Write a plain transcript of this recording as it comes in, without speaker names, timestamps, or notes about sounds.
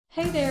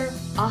Hey there,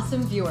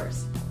 awesome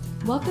viewers.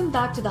 Welcome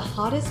back to the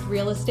hottest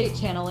real estate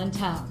channel in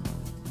town.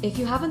 If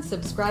you haven't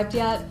subscribed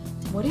yet,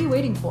 what are you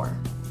waiting for?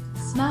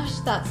 Smash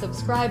that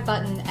subscribe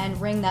button and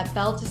ring that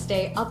bell to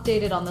stay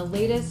updated on the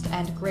latest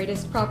and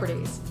greatest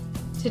properties.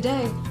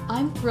 Today,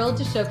 I'm thrilled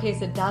to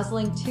showcase a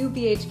dazzling 2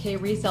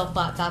 BHK resale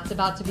flat that's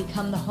about to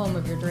become the home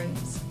of your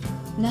dreams.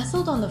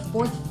 Nestled on the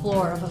 4th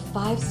floor of a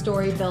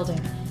 5-story building,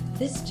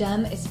 this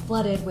gem is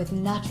flooded with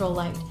natural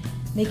light,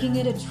 making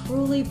it a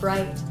truly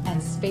bright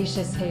and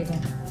spacious haven.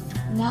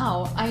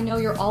 Now, I know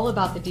you're all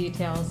about the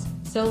details,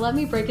 so let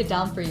me break it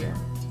down for you.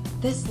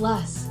 This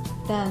less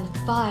than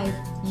 5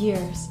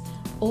 years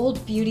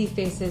old beauty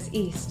faces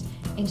east,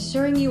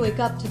 ensuring you wake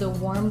up to the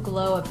warm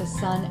glow of the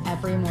sun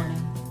every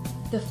morning.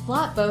 The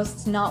flat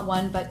boasts not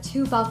one but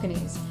 2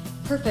 balconies,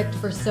 perfect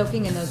for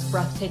soaking in those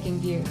breathtaking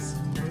views.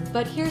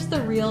 But here's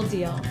the real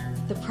deal.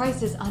 The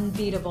price is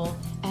unbeatable,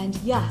 and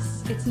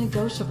yes, it's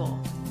negotiable.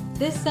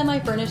 This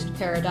semi-furnished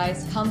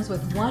paradise comes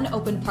with 1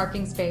 open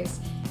parking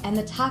space, and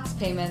the tax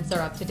payments are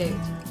up to date.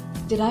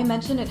 Did I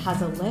mention it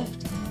has a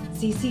lift,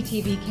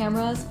 CCTV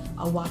cameras,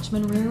 a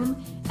watchman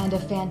room, and a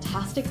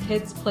fantastic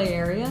kids' play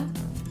area?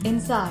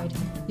 Inside,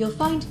 you'll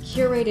find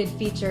curated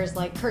features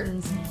like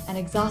curtains, an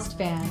exhaust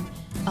fan,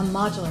 a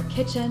modular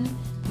kitchen,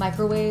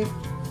 microwave,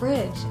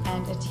 fridge,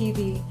 and a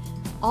TV,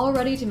 all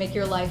ready to make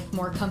your life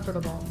more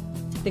comfortable.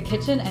 The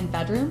kitchen and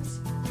bedrooms?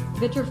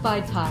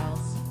 Vitrified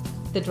tiles.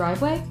 The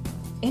driveway?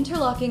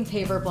 Interlocking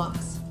paver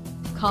blocks.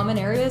 Common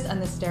areas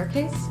and the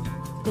staircase?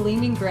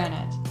 Gleaming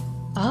granite.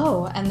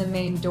 Oh, and the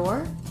main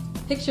door?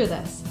 Picture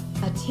this,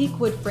 a teak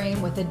wood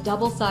frame with a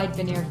double-side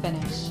veneer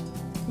finish.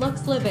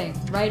 Luxe living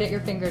right at your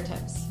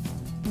fingertips.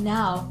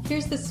 Now,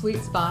 here's the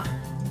sweet spot.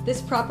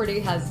 This property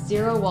has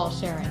 0 wall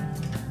sharing.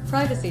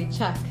 Privacy,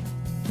 check.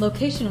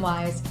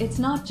 Location-wise, it's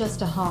not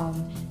just a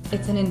home,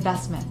 it's an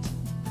investment.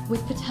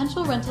 With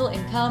potential rental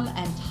income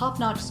and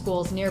top-notch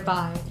schools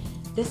nearby,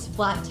 this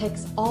flat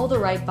ticks all the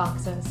right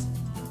boxes.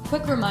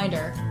 Quick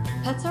reminder,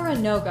 pets are a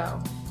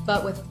no-go,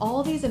 but with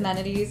all these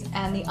amenities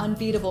and the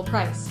unbeatable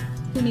price,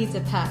 who needs a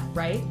pet,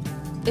 right?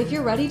 If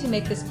you're ready to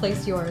make this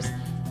place yours,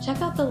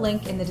 check out the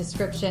link in the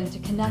description to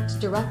connect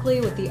directly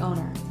with the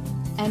owner.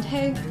 And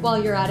hey,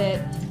 while you're at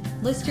it,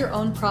 list your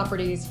own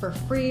properties for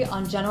free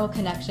on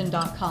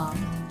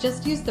generalconnection.com.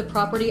 Just use the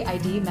property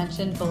ID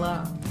mentioned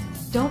below.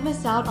 Don't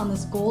miss out on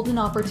this golden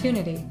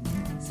opportunity.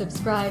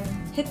 Subscribe,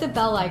 hit the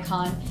bell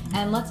icon,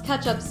 and let's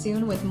catch up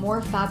soon with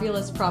more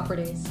fabulous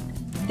properties.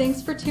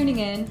 Thanks for tuning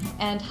in,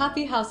 and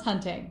happy house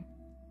hunting!